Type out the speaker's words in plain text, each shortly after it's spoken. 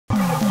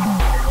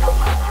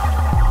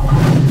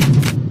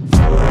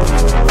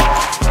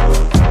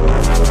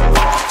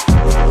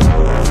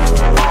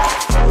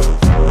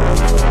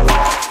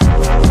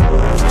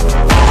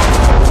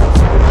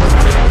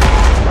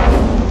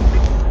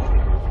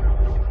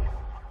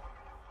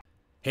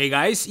Hey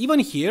guys, Ivan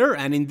here,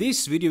 and in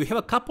this video we have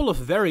a couple of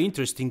very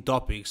interesting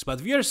topics,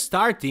 but we are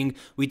starting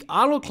with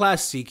Arnold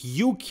Classic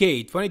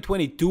UK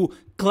 2022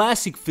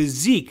 Classic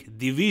Physique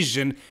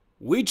division,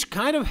 which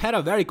kind of had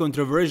a very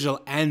controversial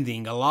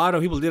ending. A lot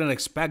of people didn't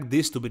expect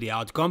this to be the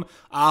outcome.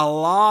 A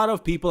lot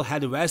of people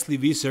had Wesley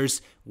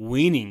Vissers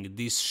winning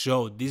this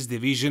show, this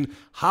division.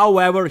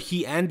 However,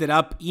 he ended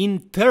up in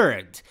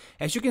third.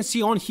 As you can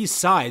see on his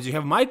sides, you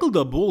have Michael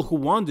the Bull, who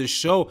won the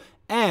show,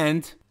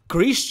 and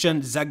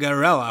Christian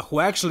Zagarella, who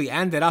actually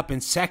ended up in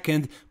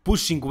second,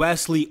 pushing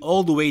Wesley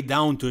all the way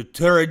down to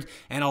third,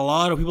 and a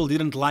lot of people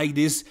didn't like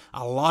this.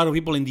 A lot of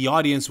people in the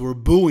audience were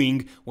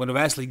booing when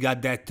Wesley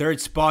got that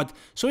third spot.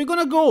 So we're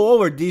gonna go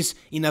over this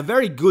in a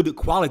very good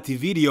quality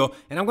video,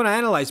 and I'm gonna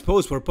analyze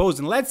pose for pose,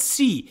 and let's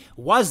see,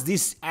 was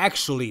this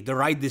actually the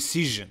right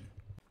decision?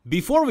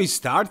 Before we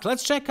start,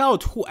 let's check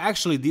out who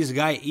actually this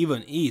guy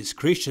even is.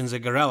 Christian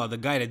Zagarella, the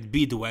guy that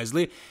beat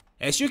Wesley.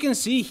 As you can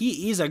see,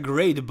 he is a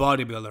great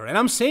bodybuilder, and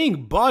I'm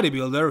saying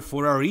bodybuilder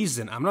for a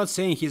reason. I'm not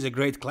saying he's a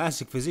great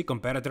classic physique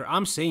competitor,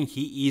 I'm saying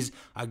he is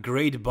a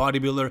great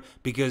bodybuilder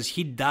because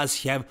he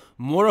does have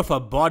more of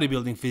a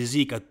bodybuilding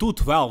physique, a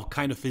 212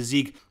 kind of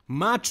physique,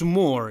 much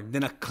more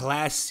than a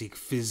classic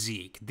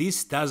physique.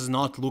 This does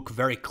not look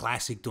very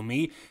classic to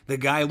me. The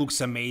guy looks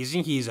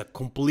amazing, he is a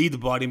complete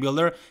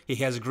bodybuilder, he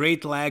has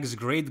great legs,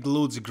 great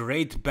glutes,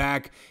 great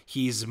back,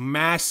 he is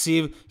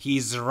massive, he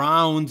is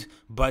round,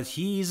 but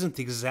he isn't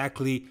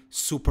exactly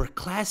super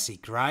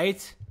classic,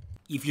 right?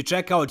 If you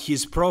check out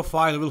his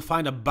profile, you will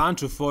find a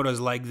bunch of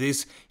photos like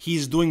this.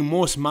 He's doing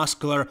most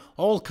muscular,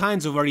 all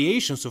kinds of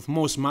variations of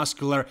most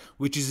muscular,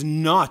 which is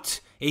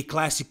not a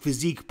classic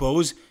physique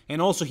pose, and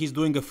also he's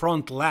doing a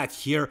front lat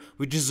here,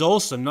 which is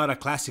also not a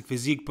classic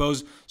physique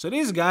pose. So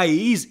this guy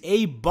is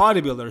a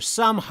bodybuilder.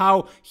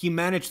 Somehow he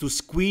managed to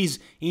squeeze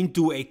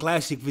into a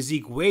classic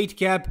physique weight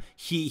cap.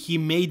 He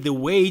made the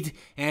weight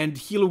and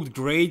he looked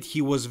great.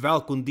 He was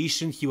well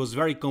conditioned, he was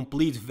very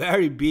complete,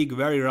 very big,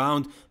 very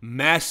round,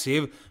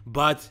 massive,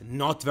 but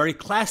not very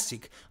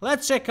classic.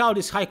 Let's check out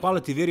this high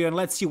quality video and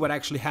let's see what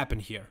actually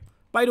happened here.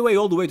 By the way,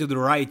 all the way to the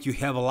right you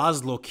have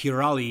Laszlo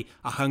Kirali,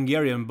 a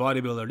Hungarian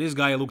bodybuilder. This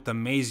guy looked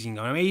amazing,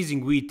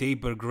 amazing V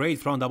taper, great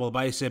front double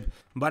bicep,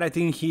 but I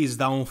think his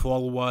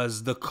downfall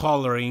was the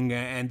coloring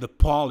and the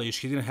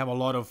polish. He didn't have a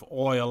lot of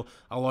oil,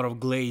 a lot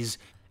of glaze,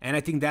 and I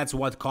think that's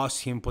what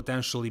cost him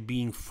potentially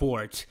being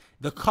fourth.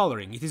 The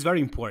coloring, it is very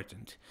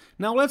important.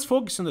 Now let's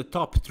focus on the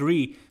top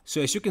three.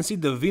 So as you can see,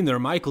 the winner,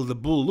 Michael the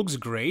Bull, looks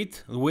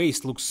great. The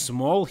waist looks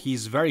small,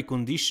 he's very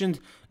conditioned,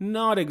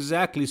 not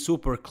exactly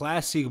super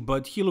classic,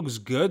 but he looks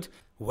good.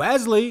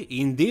 Wesley,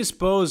 in this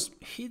pose,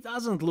 he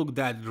doesn't look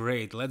that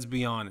great, let's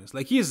be honest.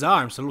 Like, his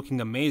arms are looking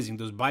amazing,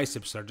 those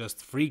biceps are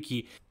just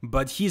freaky,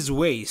 but his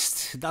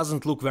waist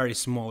doesn't look very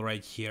small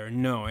right here,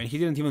 no, and he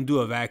didn't even do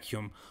a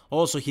vacuum.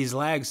 Also, his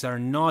legs are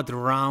not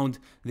round,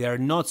 they are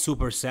not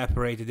super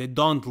separated, they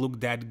don't look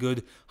that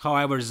good.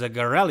 However,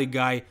 Zagarelli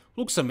guy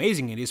looks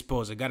amazing in this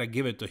pose, I gotta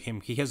give it to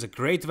him. He has a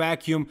great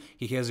vacuum,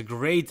 he has a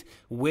great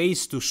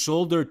waist to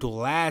shoulder to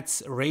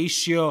lats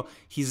ratio,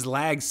 his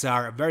legs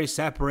are very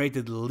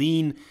separated,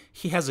 lean,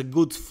 he has a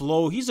good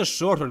flow, he's a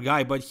shorter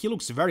guy, but he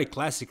looks very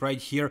classic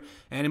right here,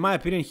 and in my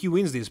opinion, he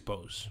wins this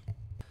pose.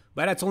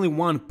 But that's only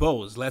one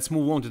pose, let's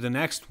move on to the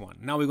next one.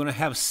 Now we're gonna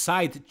have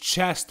side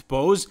chest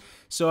pose,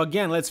 so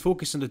again, let's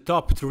focus on the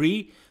top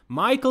three.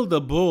 Michael the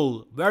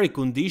Bull, very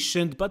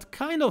conditioned, but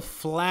kind of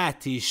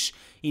flattish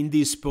in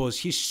this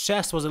pose. His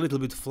chest was a little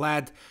bit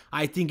flat.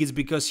 I think it's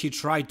because he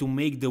tried to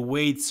make the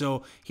weight,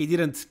 so he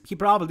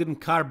probably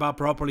didn't carb up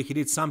properly. He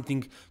did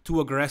something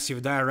too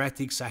aggressive,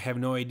 diuretics, I have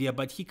no idea,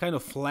 but he kind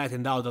of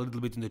flattened out a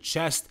little bit in the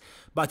chest,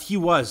 but he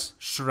was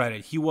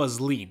shredded, he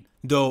was lean.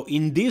 Though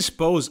in this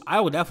pose,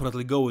 I would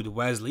definitely go with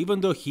Wesley.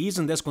 Even though he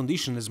isn't as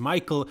conditioned as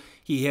Michael,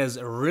 he has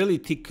really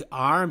thick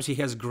arms, he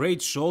has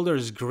great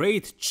shoulders,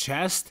 great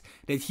chest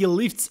that he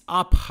lifts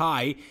up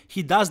high.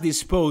 He does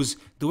this pose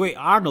the way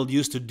Arnold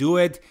used to do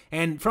it,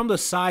 and from the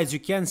sides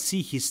you can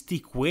see his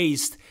thick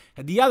waist.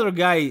 The other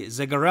guy,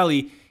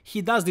 Zagarelli,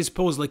 he does this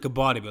pose like a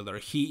bodybuilder.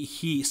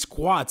 He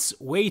squats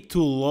way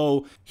too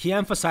low, he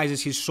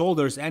emphasizes his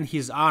shoulders and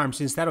his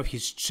arms instead of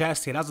his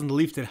chest, he doesn't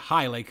lift it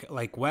high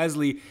like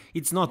Wesley.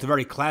 It's not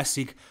very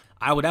classic.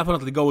 I would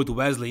definitely go with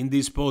Wesley in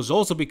this pose.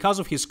 Also because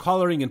of his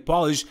coloring and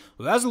polish,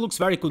 Wesley looks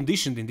very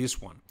conditioned in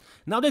this one.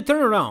 Now they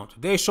turn around,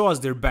 they show us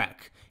their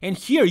back, and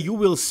here you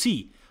will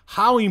see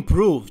how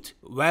improved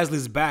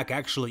Wesley's back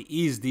actually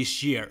is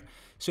this year.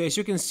 So as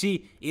you can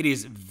see, it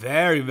is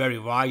very, very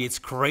wide, it's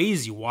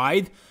crazy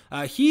wide.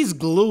 His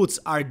glutes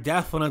are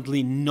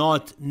definitely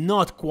not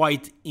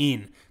quite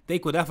in. They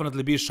could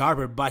definitely be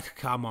sharper, but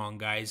come on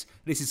guys,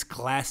 this is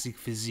classic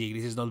physique,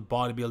 this is not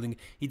bodybuilding,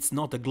 it's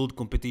not a glute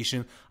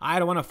competition. I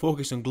don't want to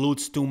focus on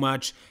glutes too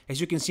much.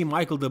 As you can see,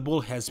 Michael the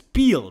Bull has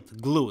peeled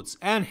glutes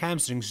and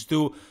hamstrings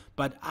too,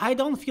 but I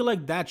don't feel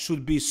like that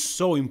should be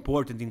so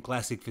important in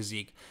classic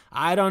physique.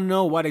 I don't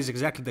know what is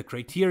exactly the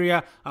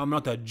criteria, I'm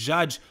not a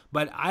judge,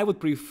 but I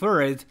would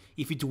prefer it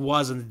if it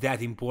wasn't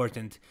that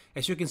important.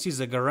 As you can see,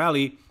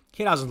 Zagarelli,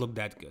 he doesn't look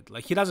that good.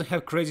 Like, he doesn't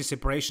have crazy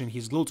separation in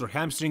his glutes or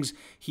hamstrings.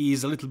 He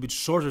is a little bit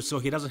shorter, so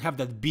he doesn't have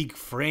that big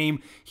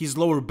frame. His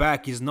lower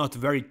back is not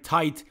very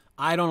tight.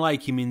 I don't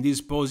like him in this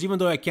pose. Even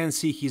though I can't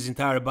see his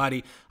entire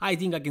body, I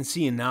think I can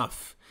see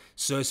enough.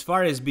 So as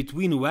far as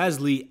between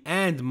Wesley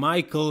and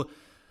Michael,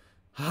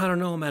 I don't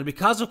know, man.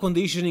 Because of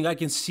conditioning, I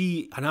can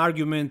see an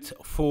argument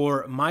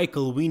for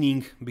Michael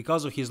winning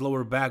because of his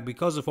lower back,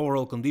 because of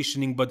overall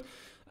conditioning. But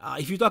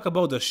if you talk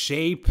about the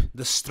shape,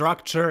 the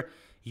structure,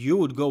 you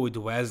would go with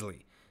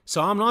Wesley.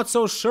 So I'm not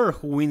so sure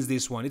who wins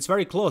this one. It's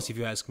very close if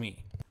you ask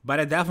me. But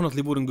I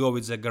definitely wouldn't go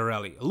with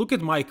Zagarelli. Look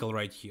at Michael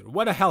right here.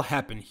 What the hell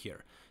happened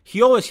here?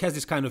 He always has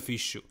this kind of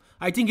issue.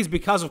 I think it's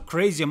because of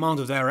crazy amount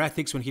of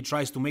diuretics. When he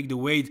tries to make the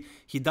weight,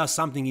 he does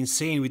something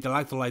insane with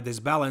electrolyte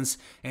disbalance,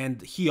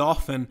 and he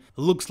often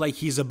looks like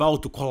he's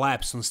about to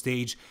collapse on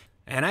stage.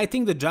 And I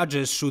think the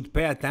judges should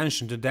pay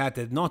attention to that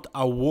and not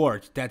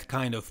award that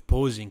kind of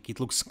posing. It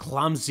looks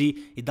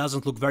clumsy, it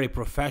doesn't look very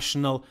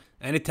professional,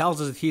 and it tells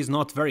us that he's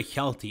not very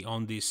healthy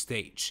on this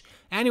stage.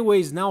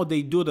 Anyways, now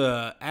they do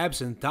the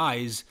abs and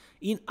thighs.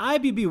 In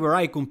IBB, where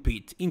I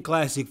compete, in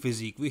Classic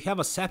Physique, we have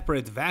a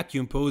separate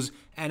vacuum pose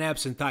and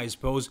abs and thighs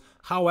pose.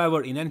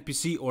 However, in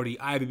NPC or the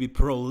IBB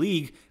Pro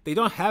League, they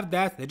don't have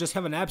that, they just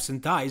have an abs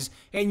and thighs,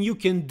 and you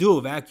can do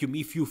a vacuum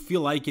if you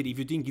feel like it, if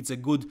you think it's a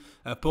good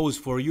pose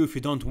for you. If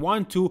you don't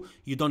want to,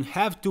 you don't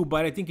have to,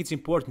 but I think it's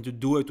important to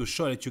do it to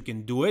show that you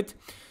can do it.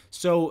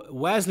 So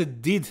Wesley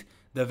did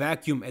the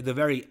vacuum at the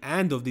very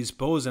end of this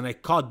pose, and I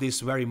caught this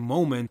very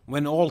moment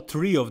when all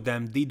three of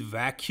them did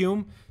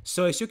vacuum.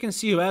 So as you can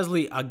see,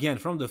 Wesley, again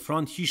from the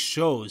front, he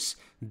shows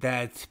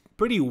that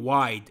pretty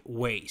wide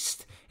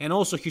waist, and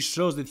also he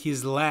shows that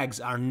his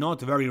legs are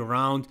not very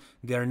round,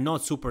 they're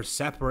not super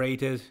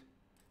separated.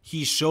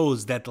 He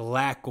shows that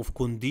lack of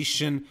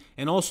condition,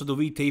 and also the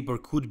V-taper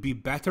could be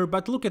better.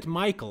 But look at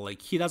Michael,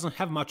 like, he doesn't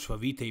have much of a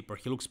V-taper,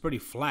 he looks pretty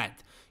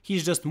flat.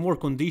 He's just more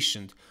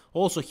conditioned.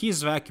 Also,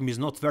 his vacuum is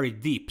not very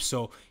deep,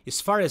 so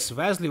as far as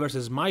Wesley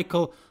versus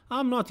Michael,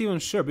 I'm not even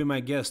sure, be my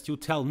guest, you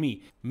tell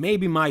me.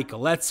 Maybe Michael,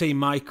 let's say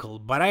Michael,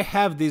 but I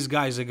have this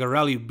guy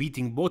Zagarelli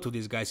beating both of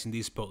these guys in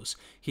this pose.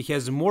 He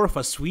has more of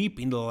a sweep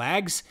in the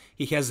legs,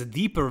 he has a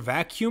deeper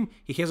vacuum,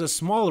 he has a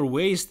smaller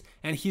waist,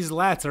 and his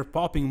lats are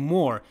popping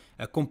more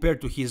compared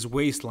to his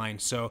waistline.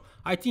 So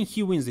I think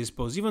he wins this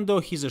pose. Even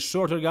though he's a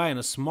shorter guy and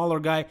a smaller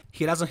guy,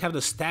 he doesn't have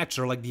the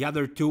stature like the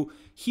other two,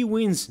 he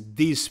wins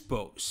this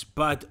pose.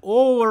 But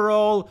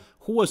overall,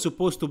 who was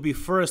supposed to be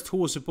first, who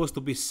was supposed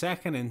to be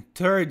second and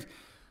third,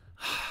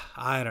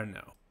 I don't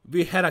know.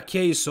 We had a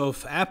case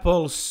of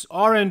apples,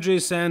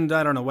 oranges, and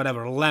I don't know,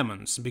 whatever,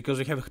 lemons, because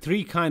we have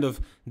three kind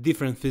of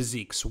different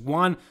physiques.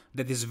 One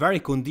that is very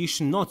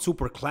conditioned, not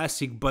super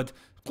classic, but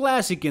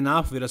classic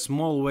enough with a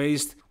small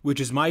waist,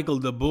 which is Michael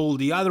the Bull.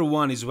 The other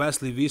one is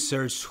Wesley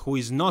Vissers, who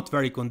is not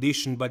very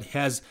conditioned, but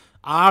has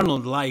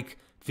Arnold-like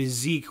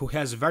physique, who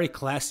has very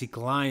classic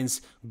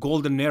lines,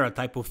 golden era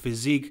type of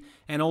physique.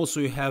 And also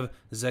you have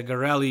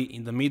Zagarelli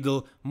in the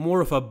middle,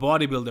 more of a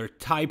bodybuilder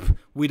type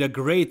with a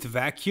great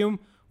vacuum,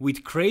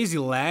 with crazy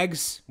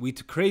legs,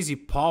 with crazy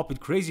pop, with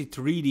crazy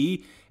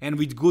 3D, and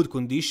with good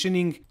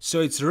conditioning. So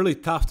it's really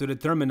tough to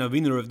determine a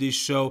winner of this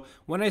show.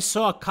 When I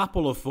saw a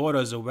couple of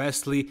photos of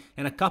Wesley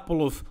and a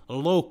couple of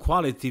low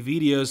quality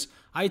videos,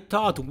 I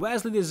thought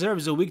Wesley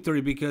deserves a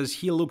victory because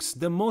he looks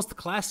the most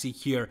classic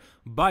here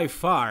by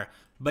far.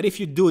 But if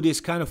you do this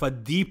kind of a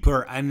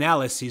deeper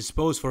analysis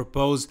pose for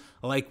pose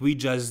like we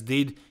just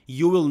did,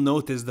 you will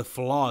notice the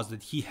flaws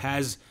that he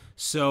has.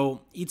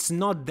 So it's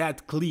not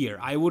that clear.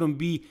 I wouldn't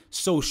be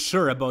so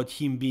sure about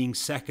him being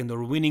second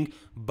or winning,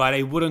 but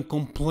I wouldn't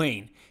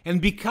complain.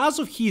 And because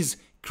of his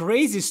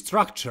crazy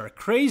structure,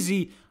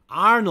 crazy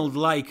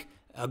Arnold-like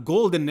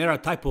golden era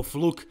type of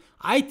look,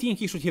 I think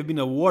he should have been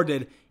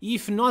awarded,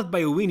 if not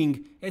by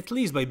winning, at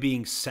least by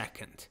being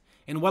second.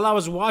 And while I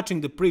was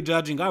watching the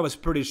prejudging, I was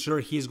pretty sure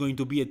he's going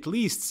to be at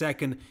least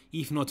second,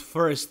 if not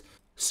first.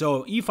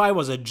 So if I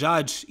was a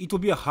judge, it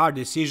would be a hard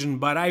decision,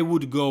 but I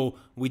would go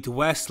with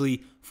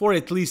Wesley for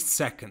at least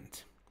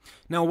second.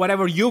 Now,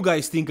 whatever you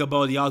guys think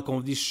about the outcome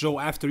of this show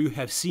after you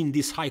have seen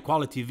this high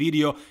quality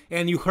video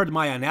and you heard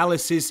my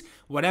analysis,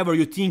 whatever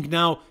you think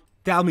now,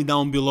 tell me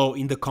down below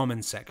in the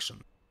comment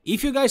section.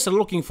 If you guys are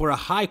looking for a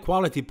high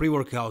quality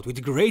pre-workout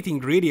with great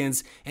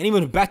ingredients and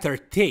even better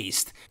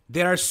taste,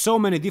 there are so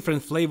many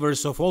different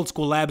flavors of Old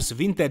School Labs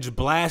Vintage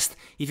Blast.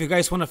 If you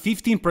guys want a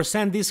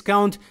 15%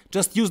 discount,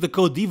 just use the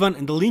code DIVAN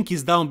and the link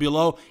is down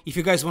below. If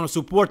you guys want to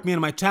support me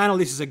and my channel,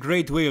 this is a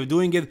great way of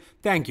doing it.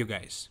 Thank you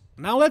guys.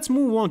 Now let's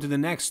move on to the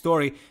next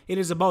story. It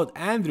is about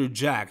Andrew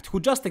Jacked, who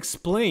just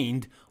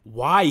explained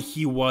why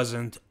he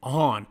wasn't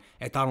on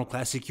at Arnold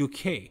Classic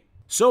UK.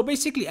 So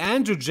basically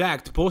Andrew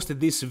Jacked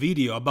posted this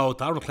video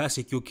about Arnold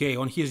Classic UK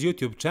on his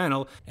YouTube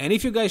channel, and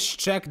if you guys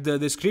check the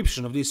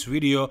description of this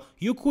video,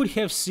 you could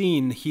have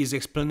seen his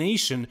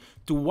explanation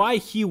to why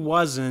he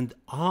wasn't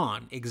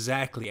on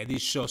exactly at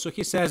this show. So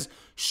he says,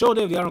 show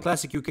day of the Arnold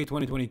Classic UK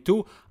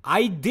 2022,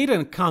 I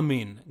didn't come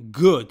in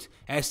good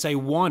as I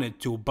wanted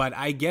to, but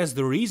I guess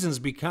the reasons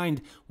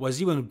behind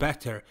was even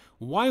better.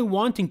 Why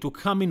wanting to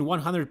come in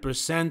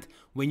 100%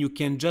 when you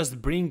can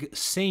just bring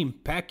same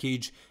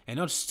package and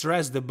not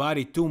stress the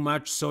body too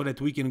much so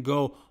that we can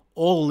go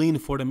all in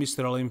for the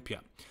Mr.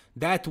 Olympia?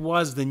 That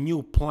was the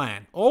new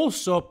plan.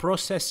 Also,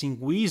 processing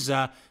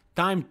visa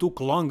time took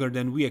longer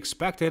than we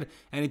expected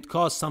and it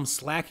caused some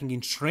slacking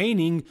in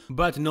training,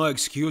 but no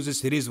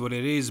excuses, it is what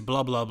it is,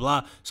 blah blah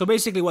blah. So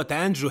basically what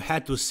Andrew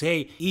had to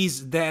say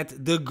is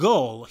that the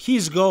goal,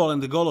 his goal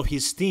and the goal of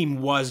his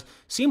team was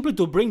simply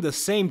to bring the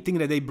same thing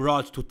that they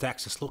brought to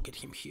Texas. Look at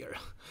him here.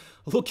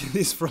 Look at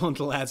this front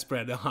lat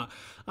spread.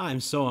 I'm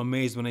so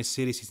amazed when I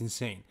see this, it's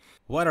insane.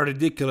 What a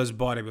ridiculous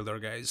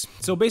bodybuilder, guys.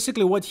 So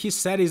basically what he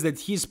said is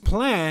that his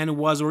plan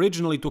was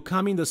originally to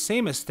come in the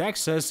same as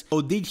Texas.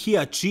 So did he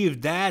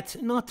achieve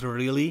that? Not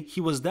really.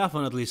 He was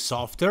definitely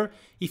softer.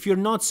 If you're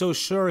not so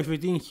sure, if you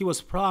think he was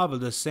probably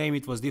the same,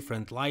 it was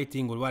different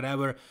lighting or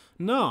whatever.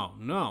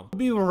 No.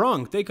 Be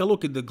wrong. Take a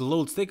look at the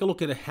glutes, take a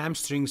look at the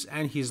hamstrings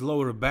and his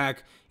lower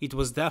back. It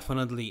was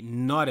definitely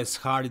not as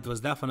hard, it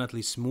was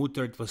definitely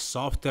smoother, it was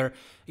softer.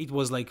 It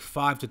was like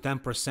 5 to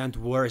 10%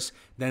 worse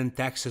than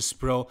Texas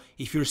Pro.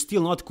 If you're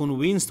still not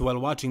convinced while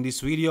watching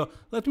this video,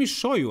 let me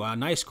show you a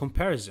nice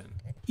comparison.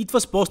 It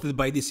was posted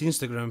by this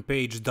Instagram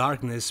page,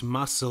 Darkness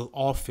Muscle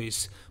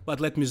Office, but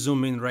let me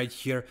zoom in right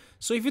here.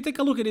 So if you take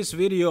a look at this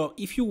video,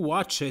 if you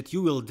watch it,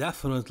 you will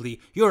definitely,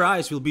 your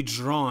eyes will be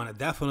drawn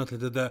definitely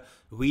to the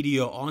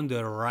video on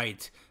the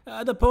right.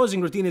 The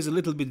posing routine is a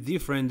little bit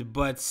different,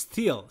 but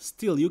still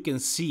you can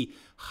see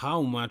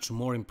how much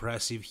more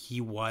impressive he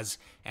was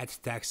at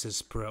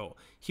Texas Pro.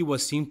 He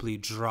was simply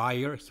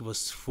drier, he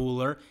was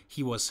fuller,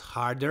 he was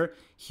harder,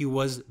 he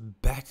was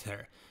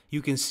better.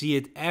 You can see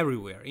it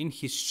everywhere, in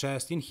his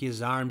chest, in his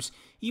arms,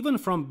 even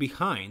from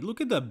behind. Look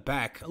at the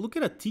back, look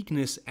at the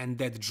thickness and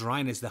that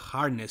dryness, the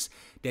hardness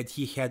that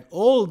he had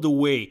all the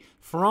way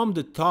from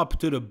the top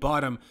to the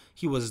bottom.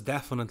 He was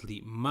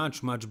definitely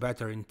much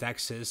better in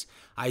Texas.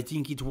 I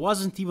think it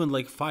wasn't even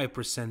like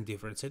 5%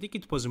 difference, I think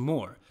it was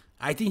more.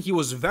 I think he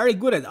was very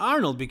good at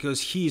Arnold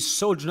because he is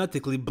so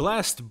genetically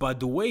blessed, but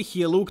the way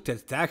he looked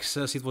at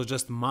Texas, it was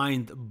just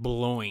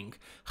mind-blowing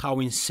how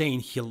insane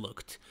he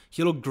looked.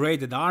 He looked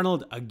great at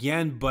Arnold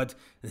again, but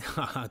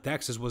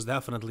Texas was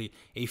definitely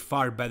a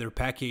far better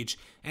package.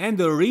 And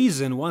the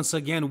reason, once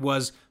again,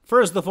 was,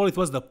 first of all, it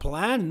was the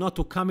plan not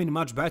to come in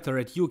much better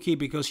at UK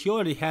because he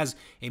already has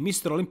a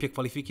Mr. Olympia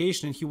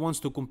qualification and he wants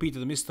to compete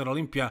at Mr.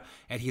 Olympia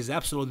at his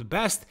absolute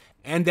best.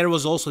 And there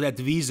was also that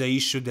visa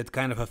issue that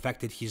kind of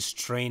affected his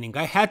training.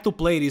 I had to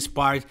play this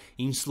part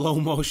in slow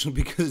motion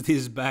because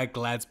this back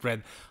lat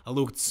spread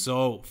looked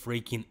so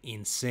freaking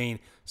insane,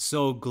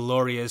 so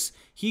glorious.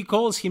 He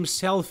calls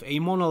himself a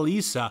Mona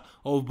Lisa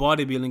of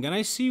bodybuilding, and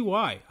I see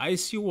why.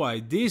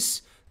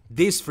 This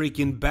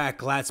freaking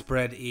back lat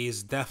spread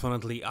is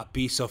definitely a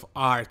piece of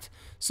art.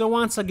 So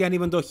once again,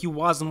 even though he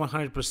wasn't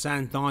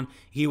 100% on,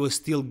 he was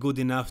still good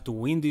enough to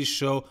win this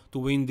show, to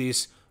win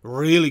this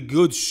really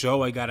good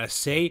show, I gotta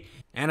say.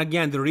 And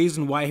again, the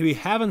reason why we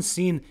haven't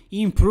seen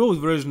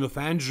improved version of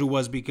Andrew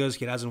was because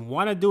he doesn't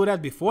want to do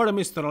that before the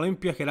Mr.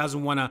 Olympia. He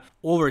doesn't want to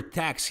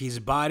overtax his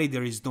body.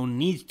 There is no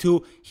need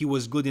to. He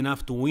was good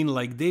enough to win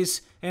like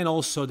this, and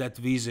also that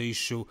visa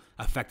issue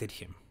affected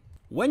him.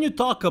 When you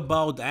talk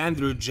about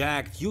Andrew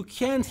Jack, you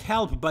can't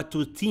help but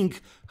to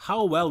think,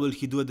 how well will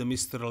he do at the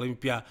Mr.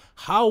 Olympia?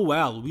 How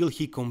well will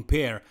he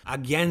compare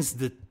against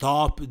the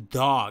top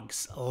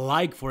dogs?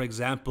 Like, for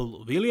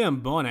example,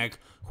 William Bonac,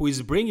 who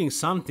is bringing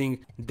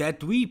something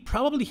that we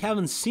probably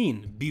haven't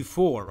seen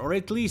before, or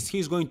at least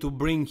he's going to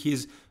bring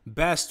his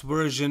best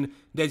version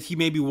that he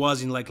maybe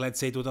was in, like, let's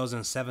say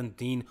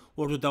 2017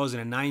 or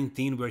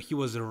 2019, where he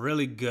was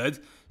really good.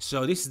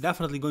 So this is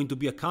definitely going to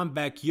be a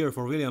comeback year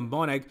for William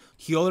Bonac.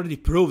 He already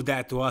proved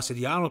that to us at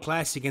the Arnold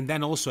Classic and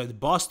then also at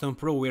Boston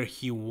Pro, where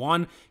he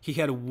won. He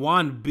had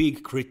one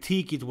big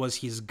critique, it was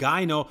his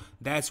gyno.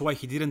 That's why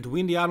he didn't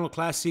win the Arnold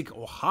Classic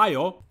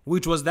Ohio,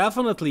 which was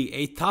definitely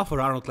a tougher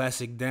Arnold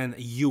Classic than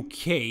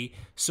UK.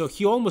 So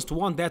he almost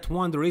won that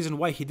one. The reason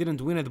why he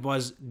didn't win it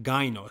was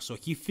gyno. So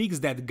he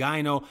fixed that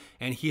gyno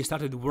and he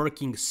started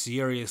working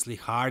seriously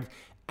hard.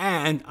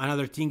 And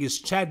another thing is,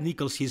 Chad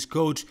Nichols, his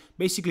coach,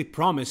 basically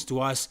promised to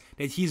us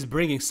that he's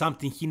bringing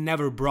something he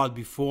never brought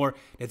before,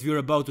 that we're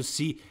about to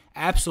see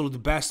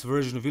absolute best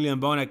version of William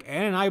Bonac,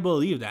 and I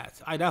believe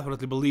that. I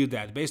definitely believe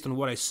that. Based on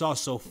what I saw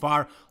so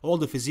far, all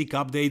the physique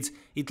updates,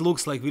 it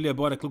looks like William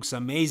Bonac looks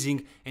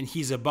amazing, and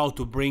he's about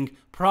to bring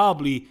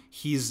probably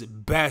his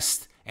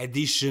best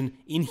addition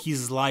in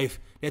his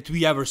life that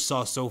we ever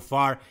saw so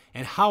far.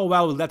 And how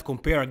well will that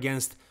compare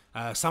against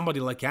somebody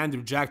like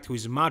Andrew Jack, who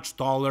is much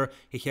taller,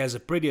 he has a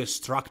prettier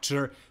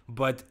structure,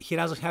 but he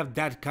doesn't have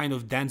that kind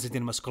of density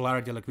and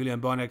muscularity like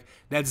William Bonac.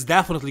 That's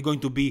definitely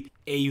going to be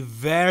a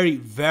very,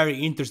 very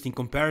interesting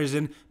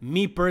comparison.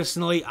 Me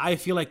personally, I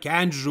feel like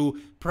Andrew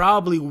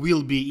probably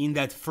will be in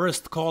that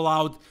first call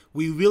out.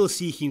 We will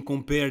see him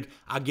compared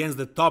against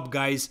the top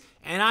guys,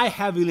 and I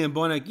have William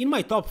Bonac in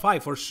my top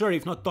 5 for sure,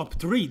 if not top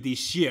 3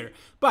 this year.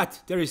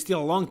 But there is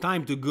still a long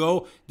time to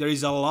go. There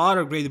is a lot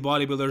of great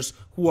bodybuilders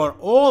who are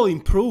all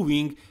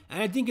improving,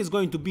 and I think it's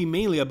going to be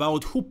mainly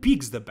about who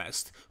peaks the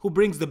best, who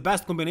brings the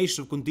best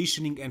combination of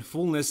conditioning and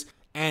fullness,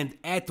 and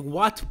at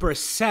what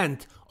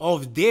percent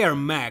of their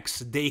max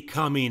they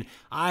come in.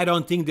 I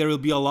don't think there will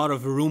be a lot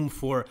of room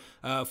for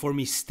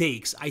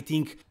mistakes. I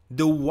think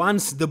the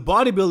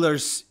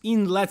bodybuilders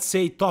in, let's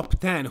say, top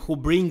 10 who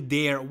bring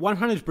their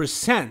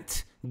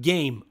 100%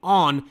 game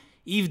on,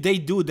 if they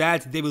do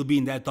that, they will be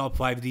in that top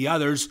 5. The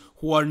others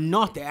who are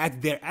not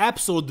at their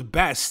absolute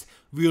best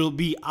will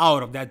be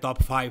out of that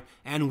top 5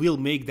 and will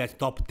make that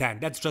top 10.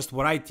 That's just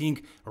what I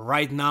think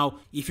right now.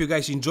 If you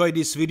guys enjoyed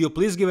this video,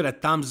 please give it a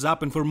thumbs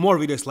up, and for more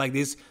videos like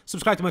this,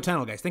 subscribe to my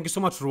channel, guys. Thank you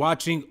so much for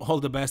watching. All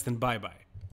the best and bye bye.